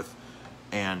and forth.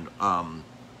 And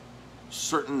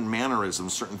certain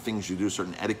mannerisms, certain things you do,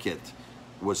 certain etiquette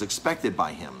was expected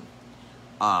by him.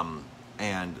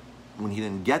 And when he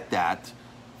didn't get that,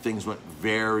 things went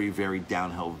very, very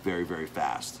downhill very, very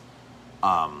fast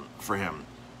for him.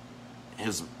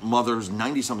 His mother's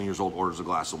 90-something years old, orders a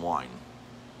glass of wine.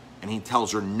 And he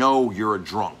tells her, no, you're a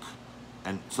drunk.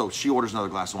 And so she orders another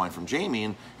glass of wine from Jamie.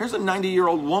 And here's a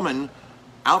 90-year-old woman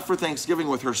out for Thanksgiving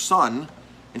with her son.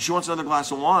 And she wants another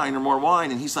glass of wine or more wine.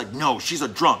 And he's like, no, she's a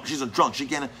drunk. She's a drunk. She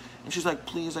can't. And she's like,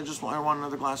 please, I want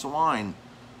another glass of wine.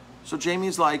 So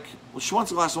Jamie's like, well, she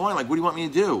wants a glass of wine. Like, what do you want me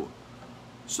to do?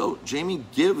 So Jamie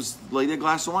gives the lady a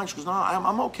glass of wine. She goes, no,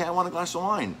 I'm okay. I want a glass of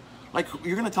wine. Like,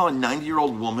 you're going to tell a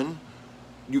 90-year-old woman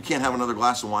you can't have another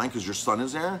glass of wine because your son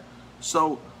is there?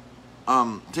 So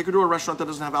take her to a restaurant that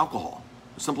doesn't have alcohol.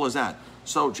 As simple as that.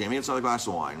 So Jamie gets another glass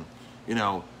of wine. You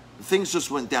know, things just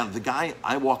went down. The guy,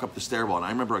 I walk up the stairwell, and I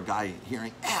remember a guy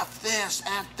hearing, F this,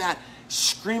 F that,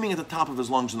 screaming at the top of his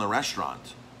lungs in the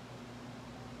restaurant.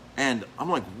 And I'm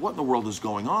like, what in the world is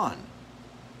going on?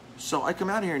 So I come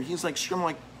out here, and he's like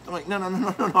screaming, I'm like,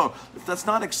 no. That's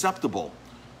not acceptable.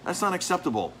 That's not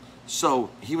acceptable. So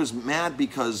he was mad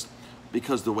because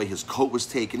the way his coat was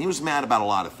taken. He was mad about a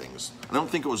lot of things. I don't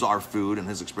think it was our food and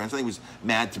his experience. I think he was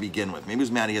mad to begin with. Maybe he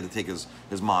was mad he had to take his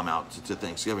mom out to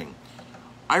Thanksgiving.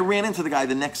 I ran into the guy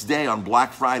the next day on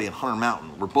Black Friday at Hunter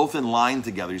Mountain. We're both in line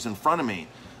together. He's in front of me.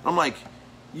 And I'm like,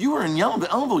 you were in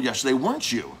Ellenville yesterday,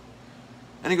 weren't you?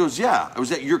 And he goes, yeah, I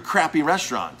was at your crappy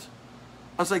restaurant.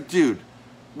 I was like, dude,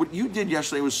 what you did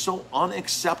yesterday was so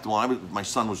unacceptable. My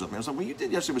son was with me. I was like, what you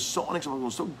did yesterday was so unacceptable,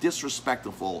 so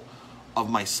disrespectful of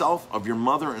myself, of your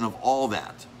mother, and of all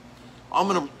that.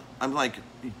 I'm like,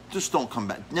 just don't come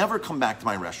back. Never come back to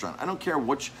my restaurant. I don't care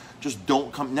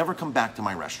never come back to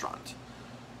my restaurant.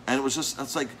 And it was just,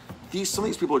 it's like, some of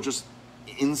these people are just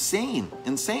insane.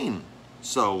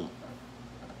 So,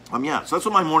 yeah, so that's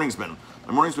what my morning's been.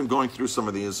 My morning's been going through some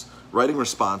of these, writing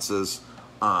responses.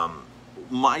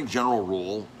 My general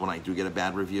rule when I do get a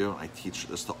bad review, I teach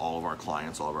this to all of our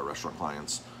clients, all of our restaurant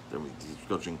clients that we teach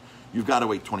coaching, you've got to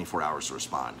wait 24 hours to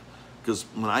respond. Because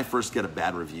when I first get a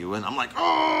bad review and I'm like,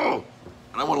 oh,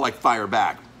 and I want to fire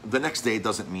back, the next day it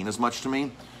doesn't mean as much to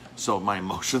me. So my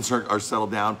emotions are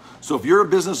settled down. So if you're a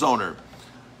business owner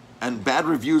and bad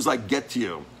reviews get to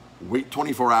you, wait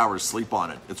 24 hours, sleep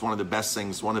on it. It's one of the best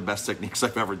things, one of the best techniques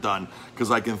I've ever done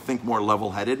because I can think more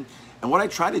level-headed. And what I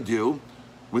try to do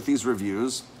with these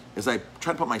reviews is I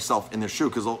try to put myself in their shoe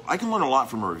because I can learn a lot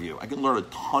from a review. I can learn a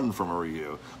ton from a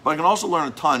review. But I can also learn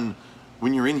a ton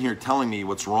when you're in here telling me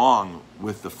what's wrong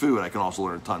with the food. I can also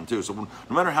learn a ton too. So no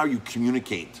matter how you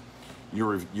communicate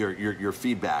your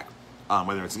feedback,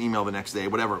 whether it's an email the next day,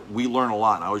 whatever, we learn a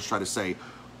lot. And I always try to say,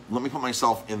 let me put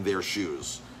myself in their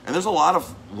shoes. And there's a lot of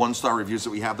one-star reviews that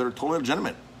we have that are totally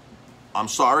legitimate. I'm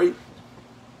sorry.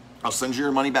 I'll send you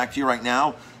your money back to you right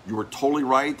now. You were totally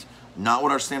right. Not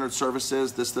what our standard service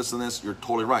is, this, and this. You're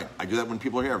totally right. I do that when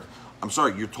people are here. I'm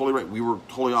sorry, you're totally right. We were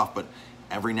totally off, but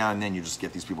every now and then you just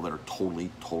get these people that are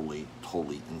totally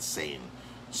insane.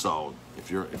 So if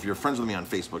you're friends with me on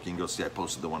Facebook, you can go see I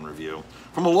posted the one review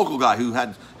from a local guy who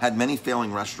had many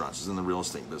failing restaurants. He's in the real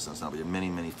estate business now, but he had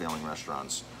many failing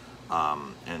restaurants.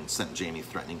 And sent Jamie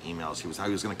threatening emails. He was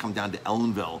going to come down to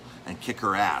Ellenville and kick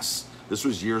her ass. This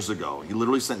was years ago. He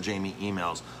literally sent Jamie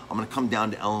emails. I'm going to come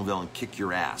down to Ellenville and kick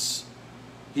your ass.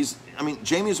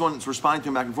 Jamie's the one that's responding to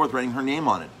him back and forth, writing her name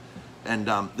on it. And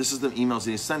this is the emails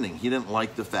that he's sending. He didn't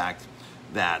like the fact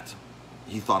that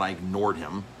he thought I ignored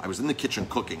him. I was in the kitchen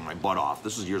cooking my butt off.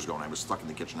 This was years ago, and I was stuck in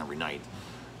the kitchen every night.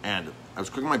 And I was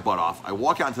cooking my butt off. I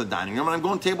walk out into the dining room, and I'm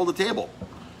going table to table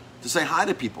to say hi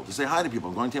to people,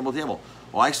 I'm going table to table.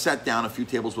 Well, I sat down a few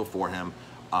tables before him.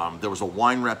 There was a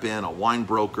wine rep in, a wine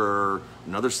broker,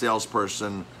 another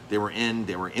salesperson. They were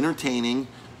entertaining.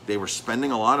 They were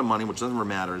spending a lot of money, which doesn't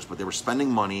matter, but they were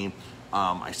spending money.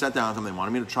 I sat down with them. They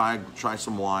wanted me to try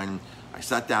some wine. I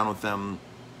sat down with them,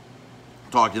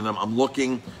 talking to them. I'm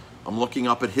looking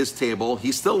up at his table.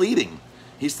 He's still eating.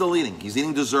 He's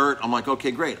eating dessert. I'm like,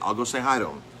 okay, great. I'll go say hi to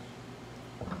him.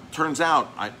 Turns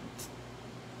out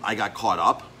I got caught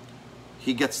up.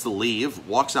 He gets to leave,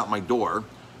 walks out my door.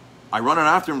 I run out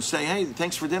after him, say, hey,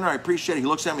 thanks for dinner. I appreciate it. He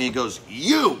looks at me. He goes,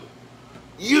 you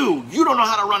don't know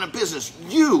how to run a business.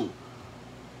 You.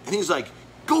 And he's like,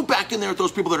 go back in there with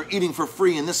those people that are eating for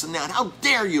free and this and that. How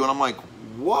dare you? And I'm like,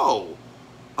 whoa.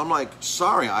 I'm like,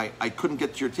 sorry, I couldn't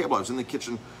get to your table. I was in the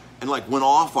kitchen and like went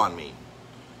off on me.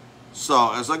 So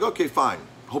I was like, okay, fine.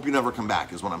 Hope you never come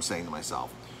back is what I'm saying to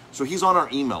myself. So he's on our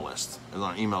email list, on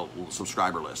our email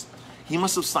subscriber list. He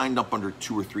must have signed up under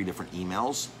 2 or 3 different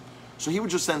emails. So he would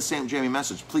just send Jamie a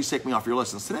message, please take me off your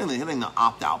list. Instead of hitting the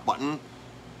opt-out button,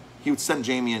 he would send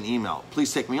Jamie an email,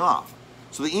 please take me off.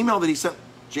 So the email that he sent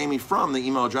Jamie from, the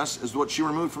email address, is what she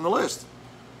removed from the list.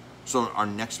 So our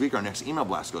next email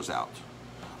blast goes out.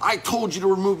 I told you to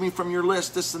remove me from your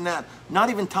list, this and that. Not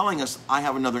even telling us I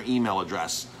have another email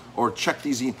address or check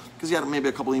these, because he had maybe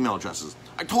a couple email addresses.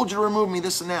 I told you to remove me,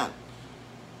 this and that.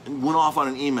 And went off on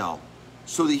an email.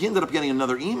 So he ended up getting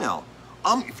another email.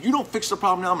 If you don't fix the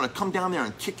problem now, I'm going to come down there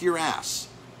and kick your ass.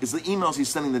 Is the emails he's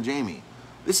sending to Jamie.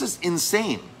 This is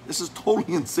insane. This is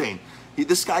totally insane.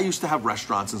 This guy used to have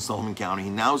restaurants in Sullivan County. He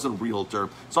now is a realtor.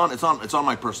 It's on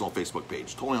my personal Facebook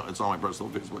page. Totally, it's on my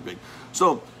personal Facebook page.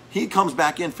 So he comes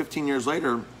back in 15 years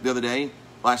later, the other day,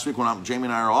 last week when Jamie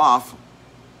and I are off,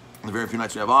 the very few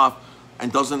nights we have off,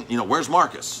 and doesn't, where's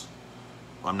Marcus?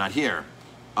 Well, I'm not here.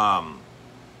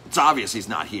 It's obvious he's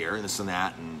not here, and this and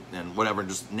that, and whatever. And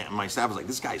just my staff is like,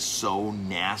 this guy's so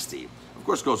nasty. Of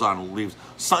course, goes on and leaves.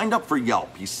 Signed up for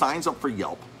Yelp. He signs up for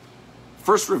Yelp.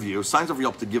 First review, signs up for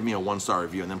Yelp to give me a 1-star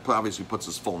review, and then obviously puts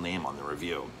his full name on the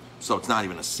review. So it's not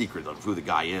even a secret of who the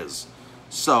guy is.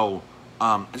 So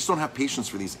I just don't have patience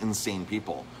for these insane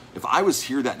people. If I was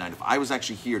here that night, if I was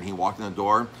actually here and he walked in the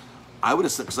door, I would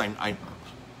have said, because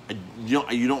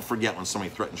you don't forget when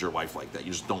somebody threatens your wife like that.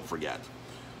 You just don't forget.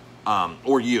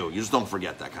 Or you just don't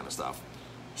forget that kind of stuff.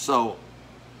 So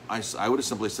I would have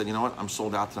simply said, you know what, I'm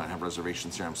sold out tonight. I have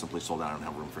reservations here. I'm simply sold out. I don't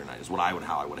have room for your night. Is how I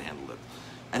would have handled it.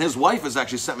 And his wife has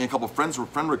actually sent me a couple of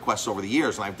friend requests over the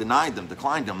years, and I've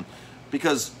declined them,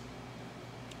 because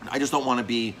I just don't want to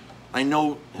be. I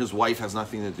know his wife has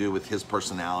nothing to do with his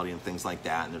personality and things like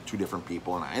that, and they're 2 different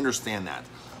people, and I understand that.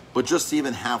 But just to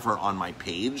even have her on my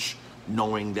page,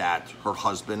 knowing that her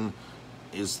husband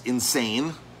is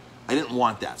insane, I didn't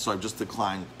want that. So I've just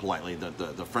declined politely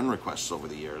the friend requests over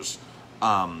the years.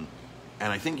 And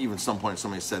I think even at some point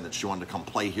somebody said that she wanted to come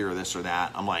play here or this or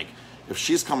that. I'm like, if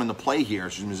she's coming to play here,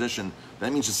 she's a musician,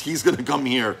 that means just he's going to come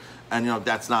here, and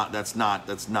that's not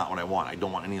what I want. I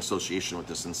don't want any association with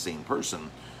this insane person.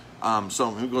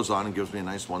 So he goes on and gives me a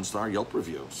nice 1-star Yelp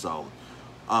review. So,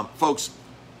 folks,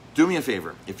 do me a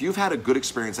favor. If you've had a good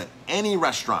experience at any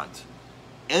restaurant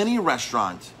in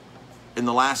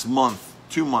the last month,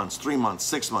 2 months, 3 months,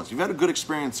 6 months, you've had a good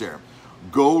experience here,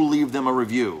 go leave them a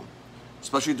review,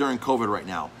 especially during COVID right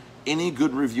now. Any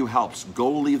good review helps.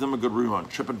 Go leave them a good review on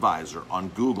TripAdvisor, on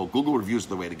Google. Google reviews are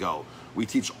the way to go. We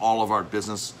teach all of our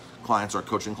business clients, our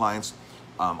coaching clients,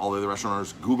 all the other restaurant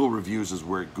owners, Google reviews is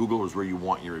where you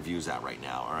want your reviews at right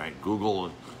now, all right?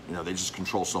 Google, they just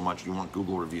control so much. You want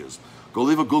Google reviews. Go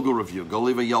leave a Google review. Go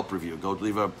leave a Yelp review. Go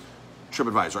leave a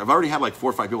TripAdvisor. I've already had like 4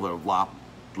 or 5 people that have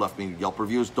left me Yelp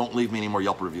reviews. Don't leave me any more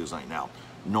Yelp reviews right now.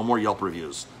 No more Yelp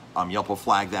reviews. Yelp will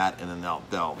flag that, and then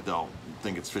they'll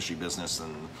think it's fishy business,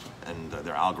 and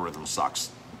their algorithm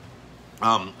sucks.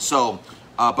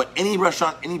 But any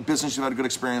restaurant, any business you've had a good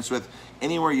experience with,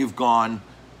 anywhere you've gone,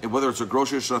 whether it's a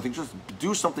grocery store, just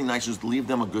do something nice. Just leave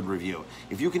them a good review.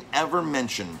 If you can ever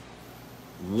mention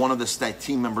one of the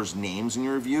team members' names in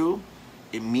your review,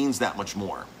 it means that much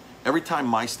more. Every time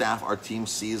my staff, our team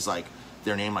sees like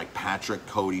their name, like Patrick,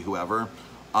 Cody, whoever,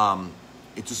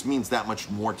 it just means that much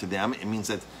more to them. It means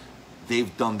that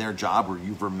they've done their job, or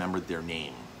you've remembered their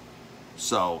name.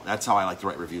 So that's how I like to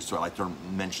write reviews too. I like to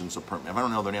mention some person. If I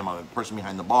don't know their name, I'm the person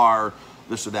behind the bar,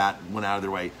 this or that, went out of their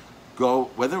way.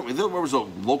 Go, whether it was a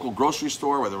local grocery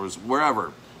store, whether it was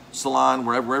wherever, salon,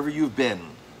 wherever you've been,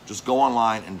 just go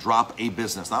online and drop a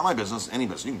business. Not my business, any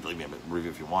business. You can leave me a review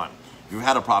if you want. If you've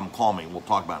had a problem, call me. We'll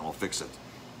talk about it and we'll fix it.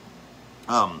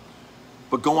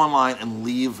 But go online and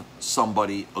leave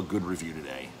somebody a good review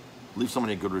today. Leave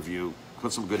somebody a good review.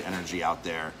 Put some good energy out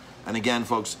there. And again,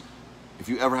 folks, if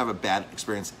you ever have a bad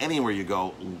experience anywhere you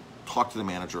go, talk to the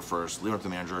manager first. Leave it up to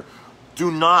the manager.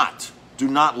 Do not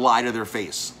lie to their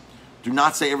face. Do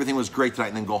not say everything was great tonight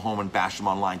and then go home and bash them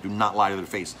online. Do not lie to their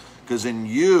face, because then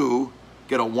you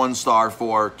get a 1-star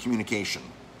for communication.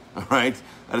 All right?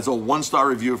 That is a 1-star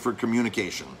review for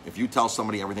communication. If you tell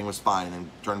somebody everything was fine and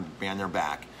then turn behind their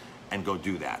back and go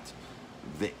do that,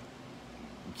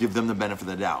 give them the benefit of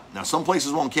the doubt. Now, some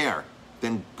places won't care.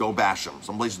 Then go bash them.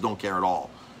 Some places don't care at all.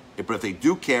 But if they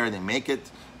do care and they make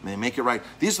it right,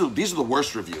 these are the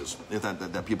worst reviews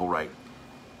that people write.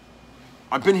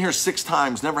 I've been here 6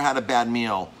 times, never had a bad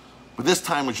meal, but this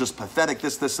time was just pathetic,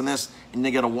 this, and this, and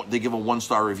they give a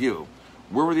 1-star review.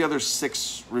 Where were the other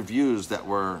 6 reviews that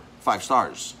were 5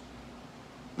 stars?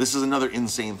 This is another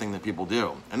insane thing that people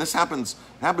do. And this happens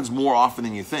more often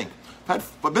than you think.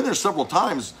 I've been there several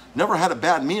times, never had a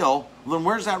bad meal. Well, then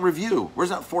where's that review? Where's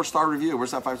that 4-star review?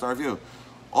 Where's that 5-star review?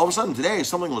 All of a sudden today,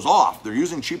 something was off. They're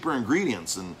using cheaper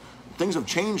ingredients and things have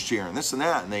changed here and this and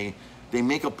that, and they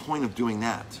make a point of doing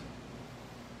that.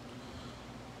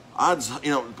 Odds,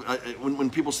 when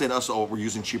people say to us, oh, we're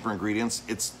using cheaper ingredients,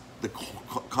 it's the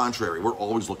contrary. We're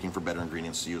always looking for better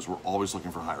ingredients to use. We're always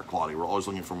looking for higher quality. We're always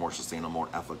looking for more sustainable, more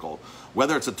ethical.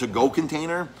 Whether it's a to-go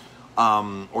container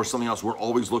or something else, we're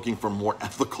always looking for more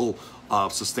ethical,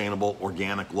 sustainable,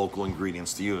 organic, local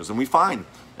ingredients to use. And we find,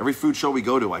 every food show we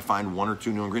go to, I find 1 or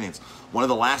 2 new ingredients. One of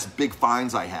the last big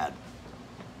finds I had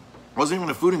wasn't even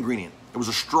a food ingredient. It was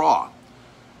a straw.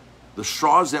 The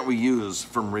straws that we use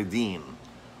from Redine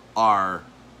are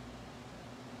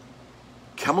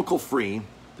chemical free.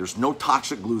 There's no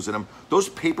toxic glues in them. Those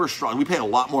paper straws, we pay a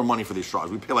lot more money for these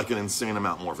straws. We pay like an insane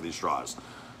amount more for these straws.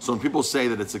 So when people say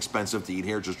that it's expensive to eat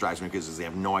here, it just drives me crazy because they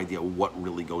have no idea what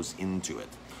really goes into it.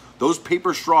 Those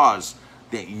paper straws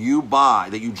that you buy,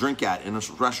 that you drink at in a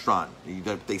restaurant,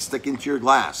 that they stick into your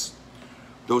glass,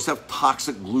 those have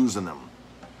toxic glues in them.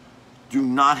 Do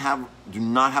not have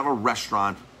a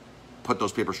restaurant put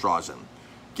those paper straws in.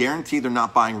 Guaranteed they're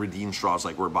not buying Redine straws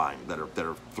like we're buying that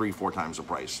are 3-4 times the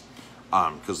price,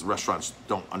 because restaurants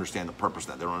don't understand the purpose of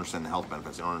that. They don't understand the health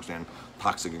benefits. They don't understand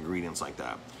toxic ingredients like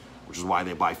that, which is why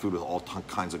they buy food with all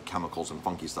kinds of chemicals and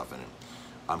funky stuff in it,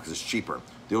 because it's cheaper.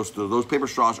 Those paper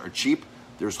straws are cheap.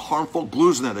 There's harmful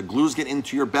glues in there. The glues get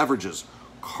into your beverages.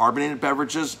 Carbonated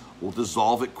beverages will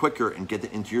dissolve it quicker and get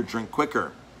it into your drink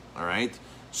quicker. All right,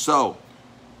 so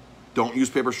don't use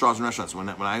paper straws in restaurants. When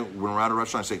we're at a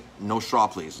restaurant, I say, no straw,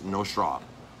 please, no straw.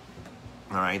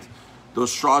 All right?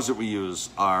 Those straws that we use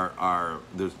are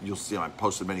you'll see, I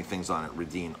posted many things on it,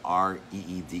 Redine,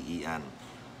 R-E-E-D-E-N.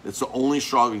 It's the only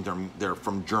straw, they're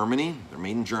from Germany, they're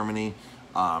made in Germany,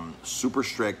 super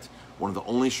strict. One of the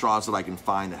only straws that I can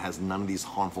find that has none of these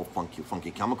harmful,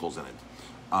 funky chemicals in it.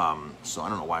 So I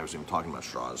don't know why I was even talking about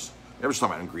straws. I was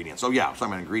talking about ingredients. Oh yeah, I was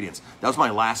talking about ingredients. That was my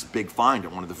last big find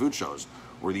at one of the food shows,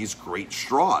 were these great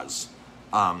straws.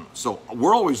 So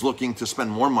we're always looking to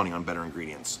spend more money on better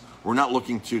ingredients. We're not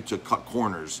looking to cut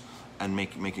corners and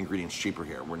make ingredients cheaper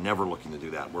here. We're never looking to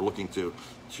do that. We're looking to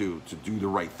do the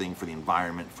right thing for the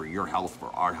environment, for your health,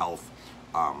 for our health,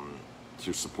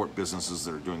 to support businesses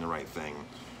that are doing the right thing.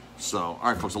 So,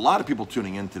 all right, folks, a lot of people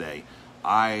tuning in today.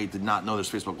 I did not know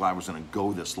this Facebook Live was going to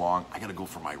go this long. I got to go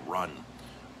for my run.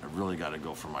 I really got to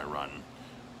go for my run.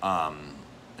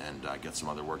 And get some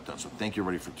other work done. So thank you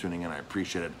everybody for tuning in. I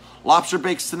appreciate it. Lobster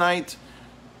bakes tonight,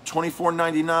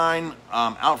 $24.99.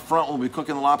 Out front, we'll be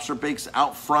cooking the lobster bakes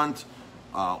out front.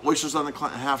 Oysters on the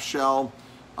half shell.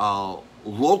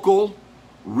 Local,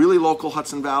 really local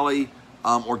Hudson Valley.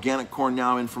 Organic corn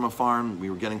now in from a farm. We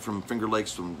were getting from Finger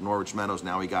Lakes, from Norwich Meadows.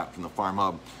 Now we got from the Farm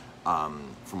Hub,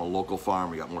 from a local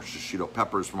farm. We got more shishito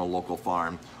peppers from a local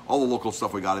farm. All the local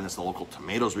stuff we got in this, the local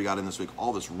tomatoes we got in this week.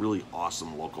 All this really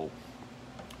awesome local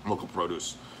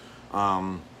produce.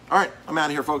 All right, I'm out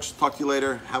of here, folks. Talk to you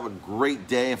later. Have a great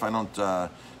day. If I don't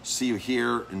see you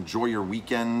here, enjoy your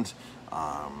weekend,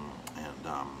 and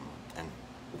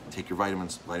take your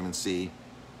vitamins, vitamin C.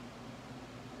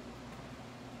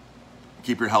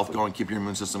 Keep your health going. Keep your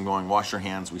immune system going. Wash your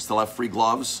hands. We still have free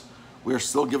gloves. We are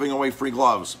still giving away free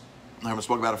gloves. I haven't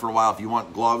spoken about it for a while. If you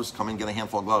want gloves, come and get a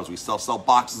handful of gloves. We still sell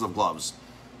boxes of gloves.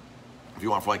 If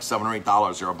you want for like $7 or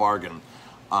 $8, you're a bargain.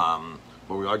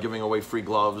 But we are giving away free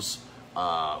gloves.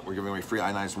 We're giving away free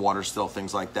ionized water still,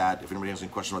 things like that. If anybody has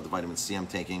any questions about the vitamin C I'm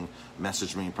taking,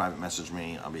 message me, private message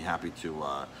me. I'll be happy to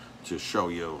to show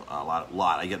you a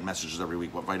lot. I get messages every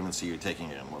week. What vitamin C are you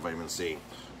taking in? What vitamin C?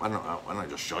 Why don't I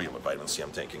just show you what vitamin C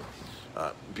I'm taking?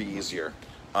 Be easier.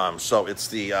 So it's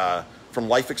the from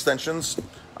Life Extensions.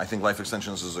 I think Life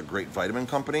Extensions is a great vitamin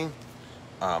company.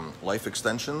 Life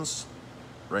Extensions,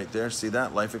 right there. See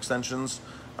that? Life Extensions.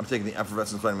 I'm taking the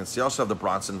effervescent vitamin C. I also have the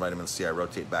Bronson vitamin C. I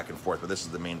rotate back and forth, but this is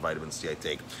the main vitamin C I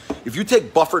take. If you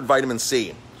take buffered vitamin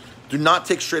C, do not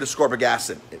take straight ascorbic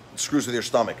acid. It screws with your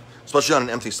stomach, especially on an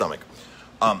empty stomach.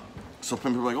 So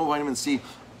people are like, oh, vitamin C.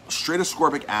 Straight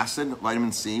ascorbic acid,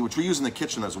 vitamin C, which we use in the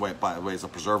kitchen as a way, by the way, as a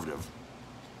preservative.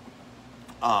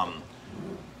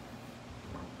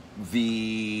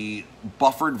 The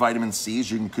buffered vitamin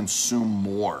C's, you can consume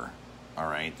more. All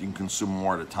right, you can consume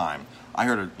more at a time. I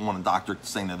heard one doctor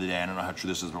saying the other day, I don't know how true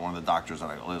this is, but one of the doctors that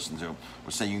I listened to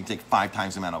was saying you can take 5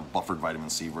 times the amount of buffered vitamin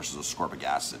C versus ascorbic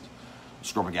acid.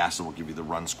 Ascorbic acid will give you the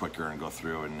runs quicker and go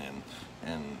through,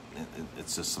 and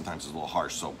it's just sometimes it's a little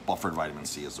harsh. So buffered vitamin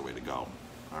C is the way to go.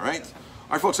 All right,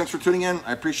 folks, thanks for tuning in.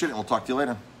 I appreciate it, and we'll talk to you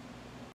later.